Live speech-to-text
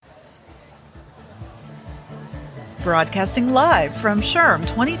Broadcasting live from SHRM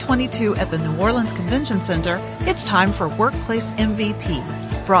 2022 at the New Orleans Convention Center, it's time for Workplace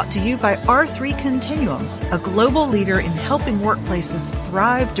MVP, brought to you by R3 Continuum, a global leader in helping workplaces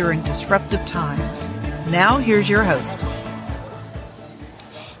thrive during disruptive times. Now, here's your host.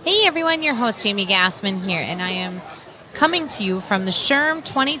 Hey everyone, your host Jamie Gassman here, and I am coming to you from the SHRM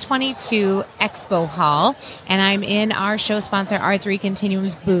 2022 Expo Hall, and I'm in our show sponsor R3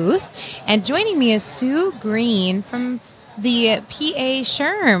 Continuum's booth, and joining me is Sue Green from the PA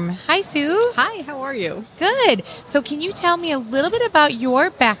SHRM. Hi, Sue. Hi, how are you? Good. So can you tell me a little bit about your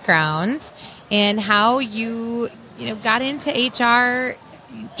background and how you got into HR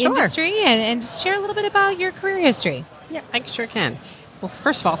industry and just share a little bit about your career history? Yeah, I sure can. Well,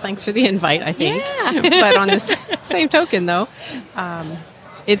 first of all, thanks for the invite, I think. Yeah. But on this same token, though,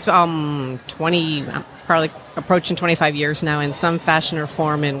 it's 20, probably approaching 25 years now in some fashion or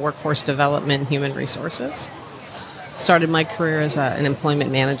form in workforce development and human resources. Started my career as an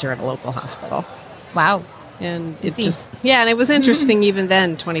employment manager at a local hospital. Wow. And it and it was interesting even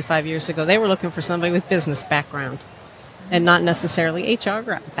then, 25 years ago. They were looking for somebody with business background and not necessarily HR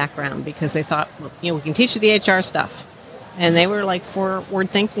background because they thought, we can teach you the HR stuff. And they were like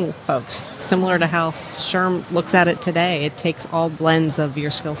forward-thinking folks, similar to how SHRM looks at it today. It takes all blends of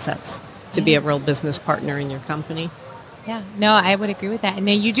your skill sets to be a real business partner in your company. Yeah, no, I would agree with that. And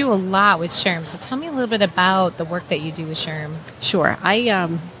now you do a lot with SHRM, so tell me a little bit about the work that you do with SHRM. Sure.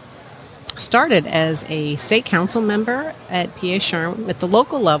 I started as a state council member at PA SHRM. At the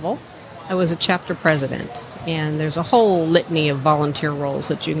local level, I was a chapter president. And there's a whole litany of volunteer roles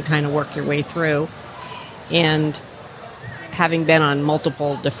that you can kind of work your way through. And having been on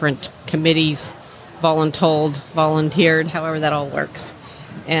multiple different committees, volunteered, however that all works.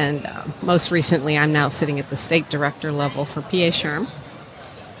 And most recently, I'm now sitting at the state director level for PA SHRM.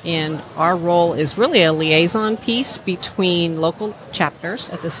 And our role is really a liaison piece between local chapters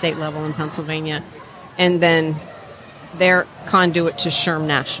at the state level in Pennsylvania and then their conduit to SHRM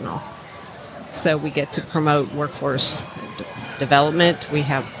National. So we get to promote workforce development. We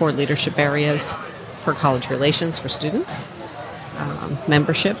have core leadership areas for college relations for students.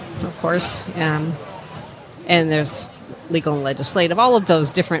 Membership, of course, and there's legal and legislative, all of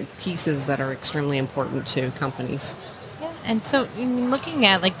those different pieces that are extremely important to companies. Yeah, and so looking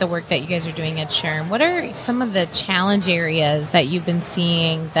at the work that you guys are doing at SHRM, what are some of the challenge areas that you've been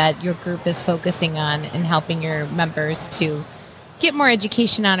seeing that your group is focusing on and helping your members to get more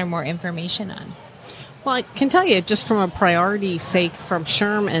education on or more information on? Well, I can tell you, just from a priority sake from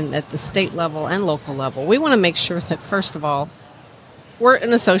SHRM and at the state level and local level, we want to make sure that, first of all, we're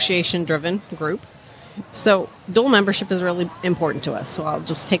an association-driven group, so dual membership is really important to us, so I'll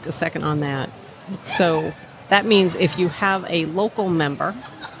just take a second on that. So that means if you have a local member,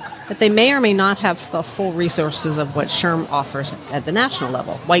 that they may or may not have the full resources of what SHRM offers at the national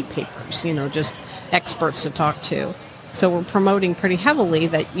level, white papers, just experts to talk to. So we're promoting pretty heavily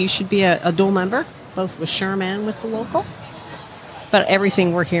that you should be a dual member, both with SHRM and with the local. But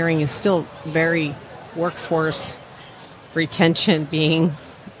everything we're hearing is still very workforce retention being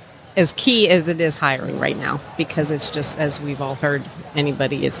as key as it is hiring right now, because it's just, as we've all heard,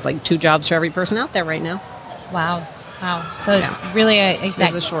 it's like 2 jobs for every person out there right now. Wow. So it's really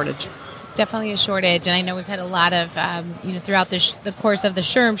there's a shortage. Definitely a shortage, and I know we've had a lot of, throughout the course of the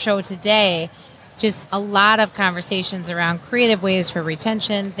SHRM show today, just a lot of conversations around creative ways for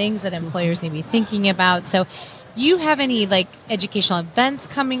retention, things that employers need to be thinking about. So you have any educational events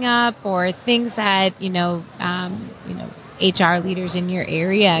coming up or things that, HR leaders in your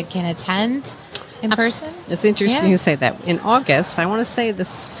area can attend in person? It's interesting to say that. In August, I want to say the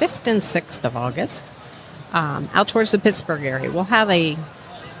 5th and 6th of August, out towards the Pittsburgh area, we'll have a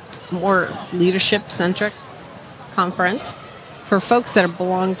more leadership-centric conference for folks that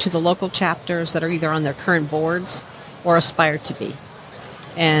belong to the local chapters that are either on their current boards or aspire to be.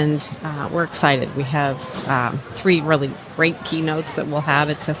 And we're excited. We have 3 really great keynotes that we'll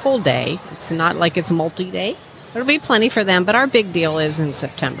have. It's a full day. It's not like it's multi-day. There'll be plenty for them, but our big deal is in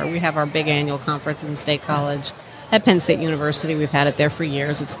September. We have our big annual conference in State College at Penn State University. We've had it there for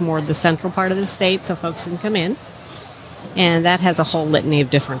years. It's more the central part of the state, so folks can come in. And that has a whole litany of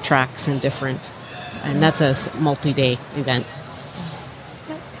different tracks and that's a multi-day event.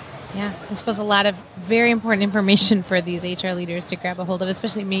 Yeah, I suppose a lot of very important information for these HR leaders to grab a hold of,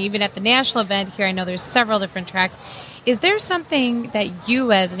 especially me, even at the national event here. I know there's several different tracks. Is there something that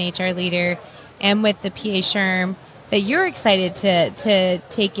you as an HR leader and with the PA SHRM that you're excited to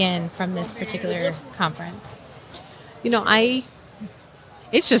take in from this particular conference?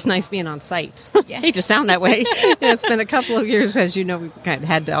 It's just nice being on site. Yeah. I hate to sound that way. It's been a couple of years, as you know, we've kind of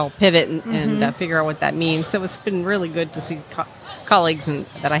had to all pivot and figure out what that means. So it's been really good to see colleagues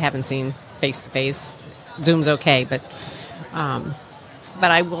that I haven't seen face to face. Zoom's okay, but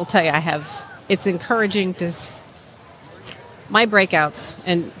I will tell you, it's encouraging to my breakouts,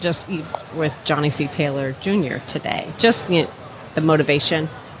 and just with Johnny C. Taylor Jr. today, just the motivation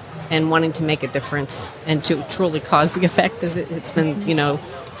and wanting to make a difference and to truly cause the effect. As it's been,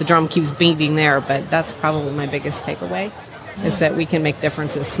 the drum keeps beating there, but that's probably my biggest takeaway, is that we can make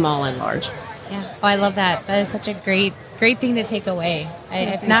differences small and large. Yeah. Oh, I love that. That is such a great thing to take away.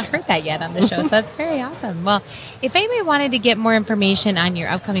 I've not heard that yet on the show, so that's very awesome. Well, if anybody wanted to get more information on your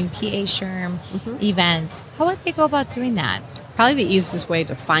upcoming PA SHRM events, how would they go about doing that? Probably the easiest way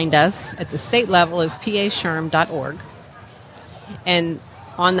to find us at the state level is pashrm.org. And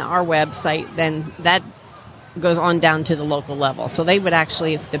on our website, then that goes on down to the local level. So they would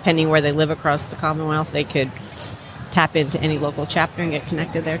actually, depending where they live across the Commonwealth, they could tap into any local chapter and get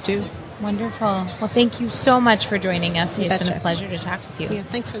connected there too. Wonderful. Well, thank you so much for joining us. It's been a pleasure to talk with you. Yeah,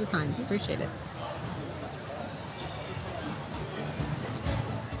 thanks for the time. Appreciate it.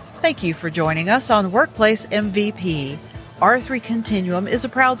 Thank you for joining us on Workplace MVP. R3 Continuum is a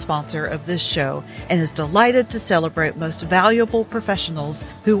proud sponsor of this show and is delighted to celebrate most valuable professionals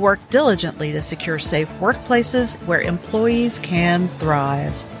who work diligently to secure safe workplaces where employees can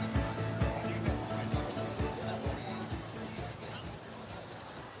thrive.